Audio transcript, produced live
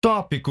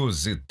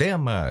Tópicos e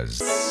temas.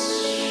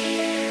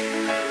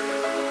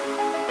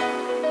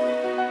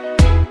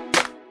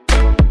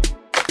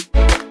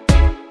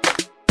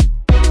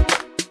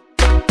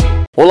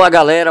 Olá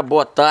galera,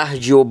 boa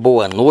tarde ou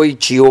boa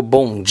noite ou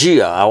bom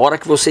dia, a hora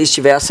que você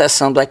estiver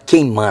acessando é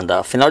quem manda.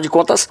 Afinal de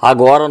contas,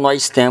 agora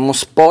nós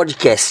temos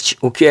podcast.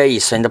 O que é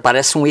isso? Ainda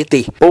parece um ET.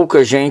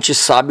 Pouca gente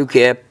sabe o que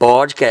é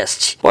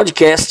podcast.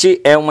 Podcast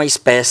é uma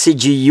espécie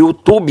de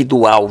YouTube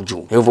do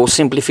áudio. Eu vou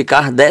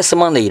simplificar dessa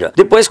maneira.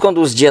 Depois,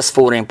 quando os dias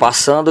forem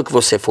passando, que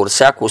você for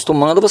se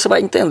acostumando, você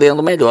vai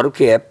entendendo melhor o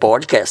que é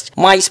podcast.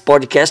 Mas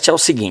podcast é o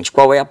seguinte,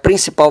 qual é a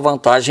principal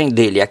vantagem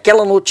dele?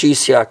 Aquela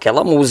notícia,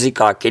 aquela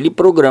música, aquele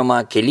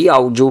programa, aquele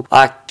áudio,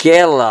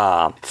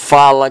 aquela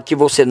fala que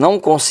você não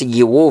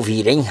conseguiu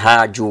ouvir em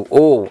rádio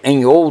ou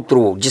em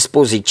outro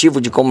dispositivo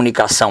de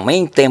comunicação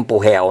em tempo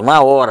real,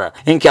 na hora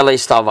em que ela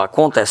estava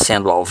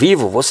acontecendo ao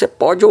vivo, você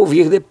pode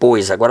ouvir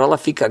depois. Agora ela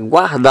fica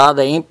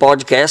guardada em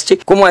podcast.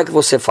 Como é que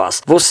você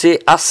faz? Você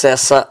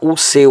acessa o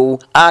seu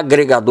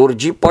agregador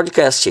de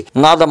podcast.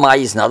 Nada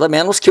mais, nada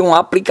menos que um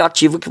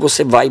aplicativo que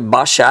você vai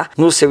baixar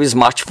no seu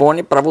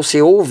smartphone para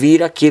você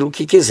ouvir aquilo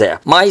que quiser.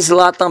 Mas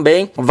lá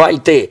também vai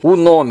ter o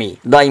nome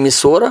da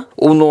emissora,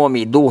 o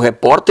nome do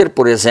repórter,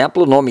 por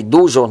exemplo, o nome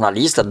do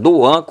jornalista,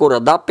 do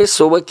âncora, da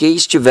pessoa que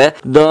estiver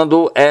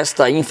dando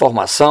esta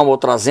informação ou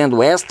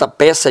trazendo esta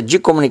peça de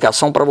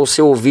comunicação para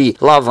você ouvir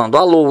lavando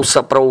a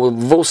louça, para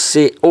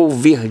você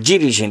ouvir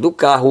dirigindo o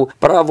carro,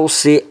 para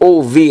você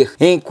ouvir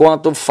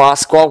enquanto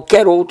faz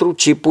qualquer outro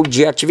tipo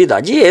de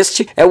atividade. E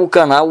este é o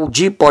canal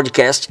de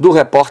podcast do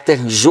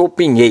repórter Jô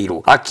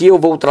Pinheiro. Aqui eu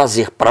vou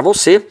trazer para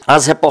você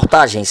as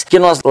reportagens que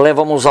nós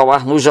levamos ao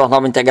ar no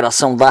Jornal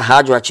Integração da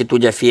Rádio Atitude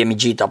FM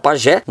de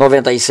Itapajé,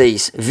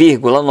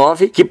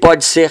 96,9, que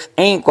pode ser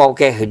em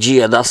qualquer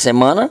dia da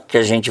semana que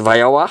a gente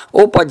vai ao ar,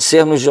 ou pode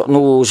ser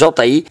no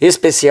JI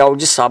especial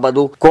de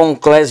sábado com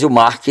Clésio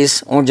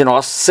Marques, onde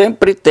nós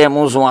sempre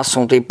temos um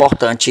assunto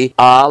importante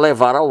a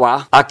levar ao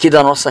ar aqui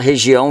da nossa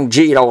região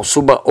de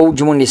Irauçuba ou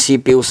de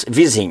municípios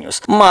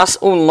vizinhos. Mas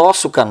o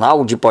nosso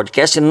canal de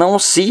podcast não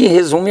se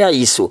resume a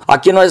isso.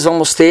 Aqui nós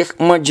vamos ter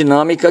uma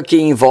dinâmica que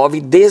envolve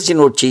desde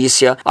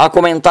notícia a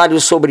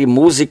comentários sobre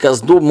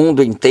músicas do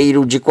mundo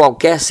inteiro, de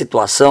qualquer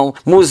situação,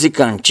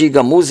 música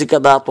antiga, música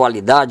da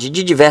atualidade,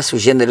 de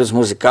diversos gêneros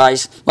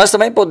musicais. Nós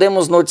também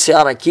podemos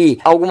noticiar aqui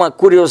alguma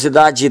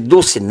curiosidade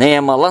do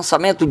cinema,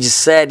 lançamento de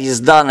séries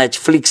da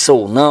Netflix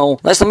ou não.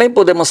 Nós também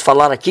podemos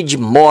falar aqui de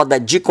moda,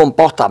 de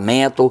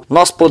comportamento.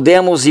 Nós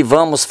podemos e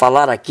vamos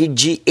falar aqui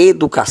de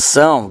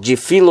educação, de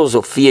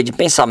filosofia, de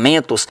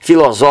pensamentos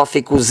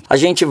filosóficos. A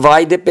gente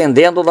vai,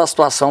 dependendo da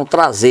situação,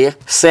 trazer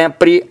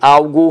sempre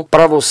algo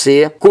para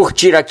você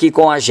curtir aqui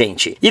com a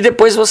gente. E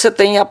depois você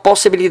tem a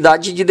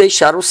possibilidade de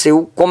deixar o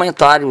seu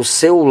comentário, o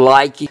seu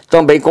like,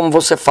 também como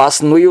você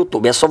faz no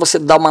YouTube. É só você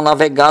dar uma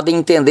navegada e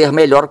entender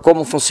melhor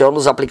como funcionam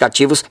os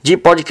aplicativos de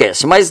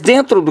podcast. Mas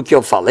dentro do que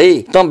eu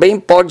falei, também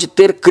pode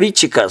ter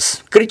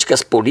críticas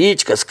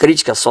políticas,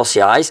 críticas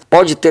sociais,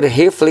 pode ter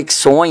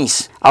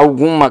reflexões,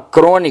 alguma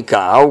crônica,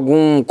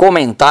 algum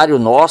comentário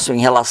nosso em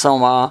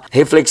relação à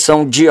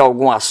reflexão de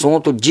algum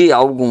assunto, de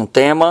algum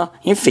tema,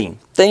 enfim.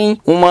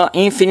 Tem uma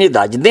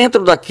infinidade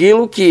dentro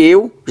daquilo que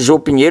eu, Jô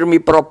Pinheiro, me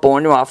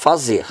proponho a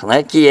fazer,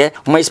 né? Que é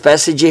uma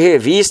espécie de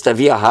revista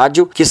via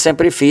rádio que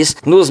sempre fiz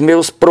nos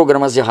meus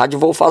programas de rádio,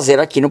 vou fazer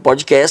aqui no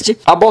podcast,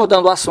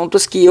 abordando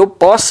assuntos que eu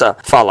possa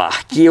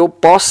falar, que eu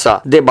possa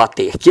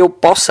debater, que eu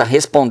possa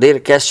responder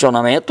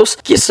questionamentos,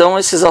 que são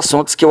esses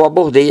assuntos que eu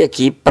abordei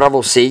aqui para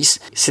vocês.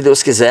 Se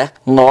Deus quiser,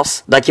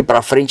 nós daqui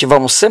para frente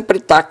vamos sempre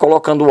estar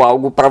colocando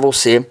algo para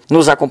você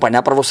nos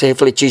acompanhar, para você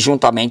refletir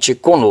juntamente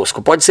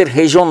conosco. Pode ser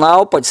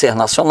regional, pode ser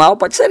nacional,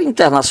 pode ser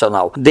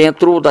internacional,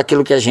 dentro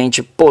daquilo que a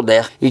gente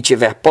puder e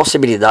tiver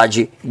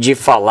possibilidade de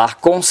falar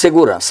com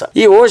segurança.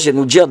 E hoje,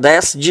 no dia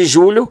 10 de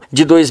julho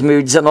de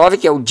 2019,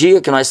 que é o dia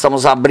que nós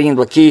estamos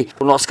abrindo aqui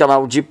o nosso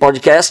canal de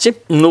podcast,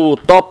 no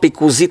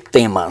Tópicos e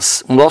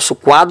Temas. O nosso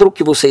quadro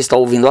que você está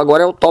ouvindo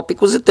agora é o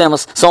Tópicos e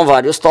Temas. São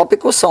vários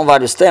tópicos, são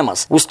vários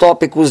temas. Os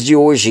tópicos de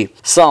hoje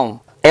são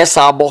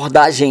essa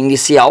abordagem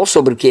inicial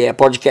sobre o que é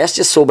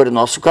podcast, sobre o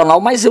nosso canal,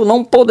 mas eu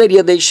não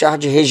poderia deixar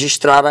de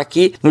registrar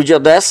aqui, no dia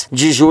 10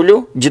 de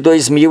julho de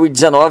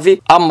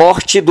 2019, a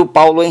morte do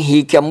Paulo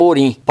Henrique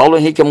Amorim. Paulo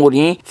Henrique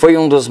Amorim foi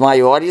um dos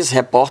maiores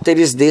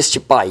repórteres deste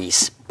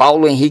país.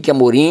 Paulo Henrique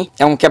Amorim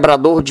é um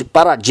quebrador de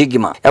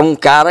paradigma. É um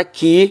cara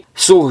que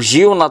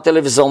surgiu na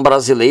televisão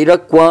brasileira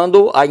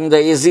quando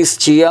ainda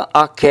existia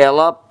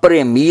aquela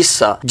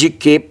premissa de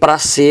que para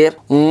ser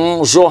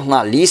um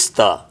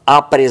jornalista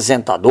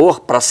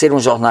apresentador, para ser um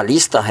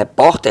jornalista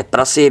repórter,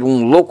 para ser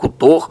um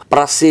locutor,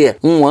 para ser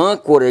um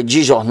âncora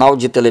de jornal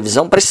de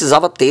televisão,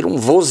 precisava ter um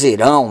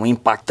vozeirão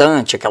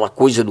impactante, aquela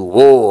coisa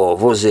do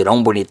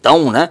vozeirão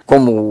bonitão, né?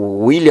 Como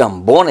o William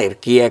Bonner,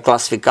 que é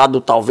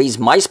classificado talvez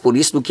mais por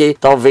isso do que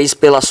talvez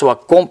pela sua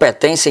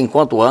competência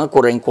enquanto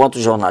âncora, enquanto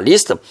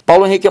jornalista.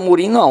 Paulo Henrique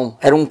Amorim não,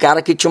 era um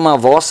cara que tinha uma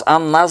voz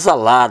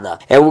anasalada,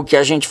 é o que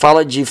a gente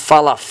fala de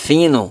fala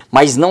fino,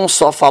 mas não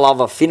só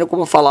falava fino,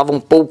 como falava um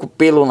pouco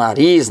pelo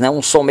nariz, né?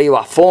 Um som meio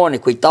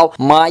afônico e tal,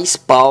 mas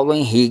Paulo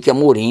Henrique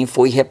Amorim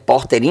foi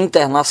repórter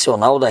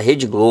internacional da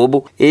Rede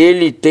Globo.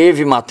 Ele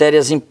teve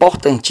matérias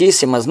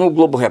importantíssimas no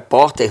Globo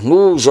Repórter,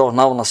 no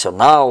Jornal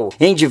Nacional,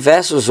 em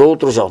diversos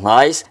outros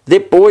jornais.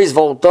 Depois,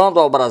 voltando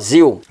ao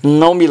Brasil,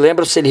 não me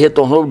lembro se ele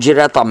retornou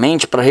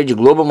diretamente para a Rede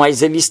Globo,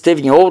 mas ele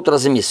esteve em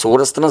outras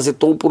emissoras,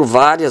 transitou por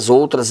várias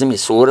outras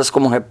emissoras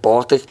como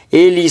repórter.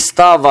 Ele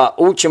estava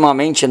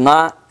ultimamente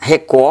na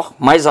Record,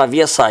 mas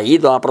havia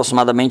saído há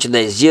aproximadamente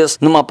 10 dias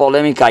numa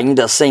polêmica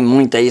ainda sem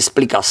muita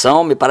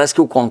explicação. Me parece que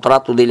o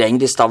contrato dele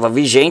ainda estava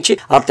vigente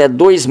até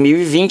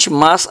 2020,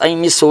 mas a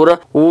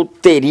emissora o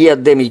teria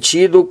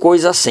demitido,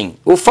 coisa assim.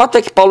 O fato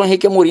é que Paulo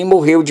Henrique Amorim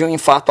morreu de um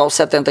infarto aos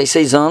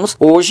 76 anos,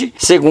 hoje,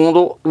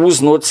 segundo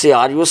os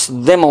noticiários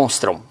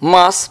demonstram.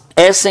 Mas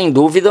é sem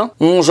dúvida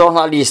um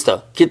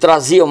jornalista que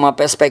trazia uma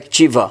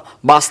perspectiva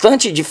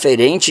bastante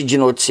diferente de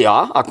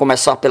noticiar, a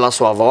começar pela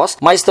sua voz,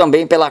 mas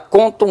também pela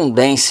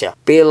contundência,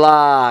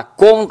 pela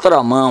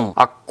contramão.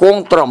 A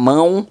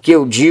contramão que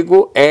eu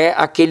digo é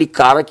aquele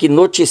cara que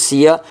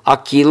noticia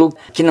aquilo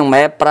que não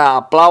é para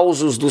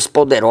aplausos dos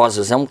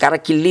poderosos, é um cara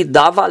que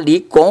lidava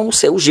ali com o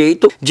seu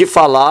jeito de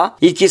falar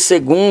e que,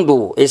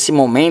 segundo esse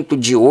momento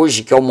de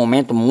hoje, que é um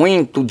momento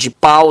muito de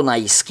pau na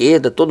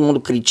esquerda, todo mundo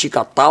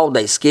critica tal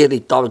da esquerda e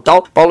tal,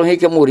 Paulo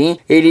Henrique Amorim,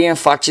 ele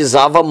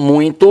enfatizava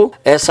muito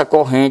essa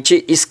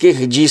corrente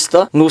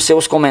esquerdista nos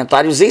seus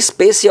comentários,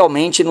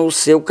 especialmente no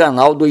seu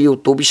canal do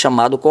YouTube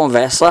chamado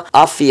Conversa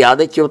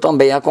Afiada, que eu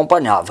também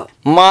acompanhava.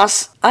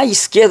 Mas a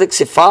esquerda que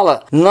se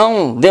fala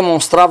não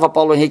demonstrava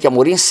Paulo Henrique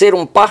Amorim ser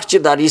um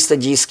partidarista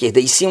de esquerda,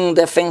 e sim um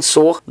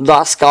defensor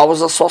das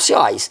causas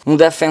sociais, um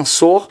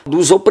defensor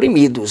dos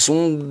oprimidos,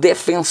 um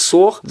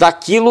defensor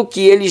daquilo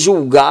que ele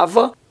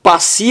julgava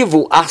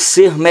passivo a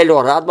ser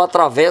melhorado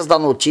através da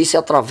notícia,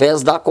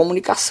 através da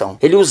comunicação.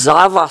 Ele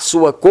usava a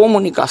sua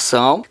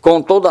comunicação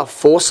com toda a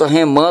força,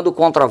 remando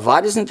contra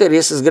vários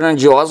interesses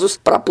grandiosos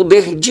para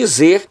poder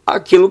dizer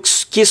aquilo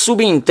que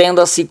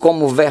subentenda-se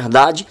como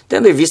verdade,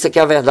 tendo em vista que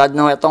a verdade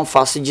não é tão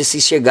fácil de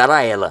se chegar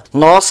a ela.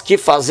 Nós que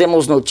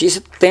fazemos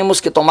notícia temos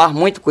que tomar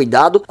muito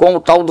cuidado com o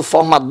tal do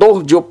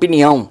formador de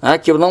opinião, né?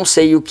 Que eu não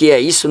sei o que é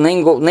isso,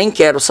 nem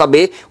quero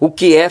saber o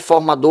que é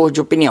formador de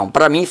opinião.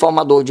 Para mim,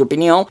 formador de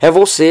opinião é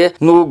você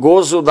no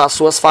gozo das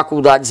suas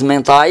faculdades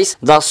mentais,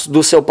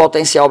 do seu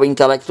potencial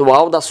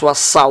intelectual, da sua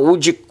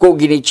saúde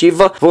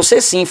cognitiva. Você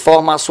sim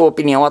forma a sua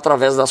opinião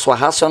através da sua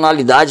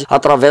racionalidade,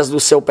 através do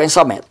seu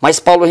pensamento. Mas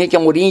Paulo Henrique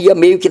Amorim ia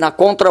meio que na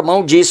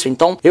contramão disso.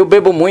 Então eu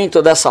bebo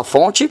muito dessa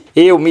fonte,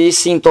 eu me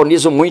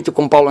sintonizo muito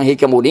com Paulo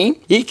Henrique Amorim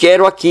e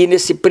quero aqui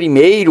nesse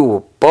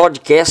primeiro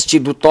podcast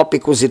do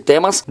Tópicos e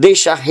Temas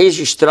deixar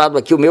registrado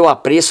aqui o meu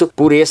apreço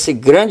por esse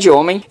grande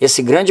homem,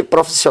 esse grande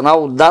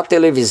profissional da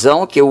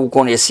televisão, que eu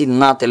conheci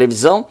na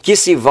televisão, que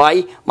se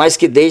vai, mas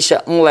que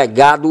deixa um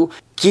legado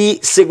que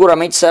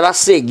seguramente será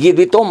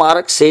seguido, e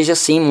tomara que seja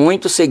sim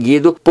muito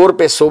seguido por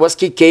pessoas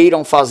que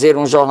queiram fazer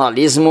um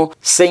jornalismo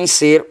sem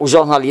ser o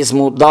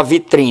jornalismo da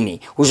vitrine,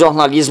 o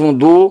jornalismo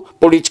do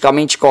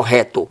politicamente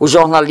correto, o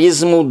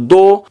jornalismo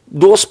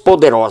dos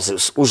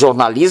poderosos, o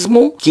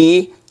jornalismo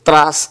que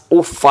traz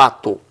o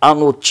fato, a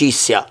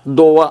notícia,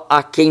 doa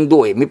a quem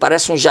doer. Me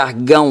parece um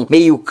jargão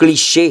meio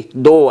clichê,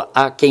 doa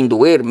a quem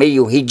doer,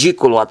 meio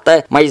ridículo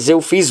até, mas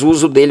eu fiz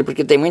uso dele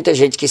porque tem muita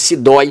gente que se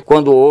dói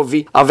quando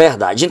ouve a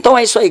verdade. Então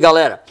é isso aí,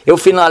 galera. Eu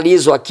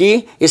finalizo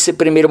aqui esse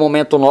primeiro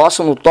momento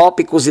nosso no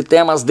Tópicos e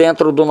Temas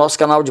dentro do nosso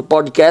canal de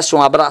podcast.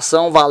 Um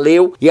abração,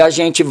 valeu, e a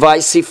gente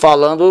vai se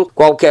falando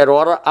qualquer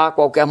hora, a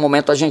qualquer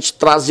momento a gente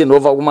traz de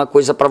novo alguma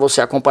coisa para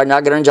você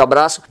acompanhar. Grande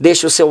abraço,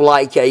 deixa o seu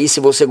like aí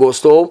se você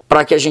gostou,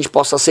 para que a gente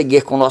possa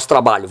seguir com o nosso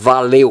trabalho.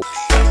 Valeu!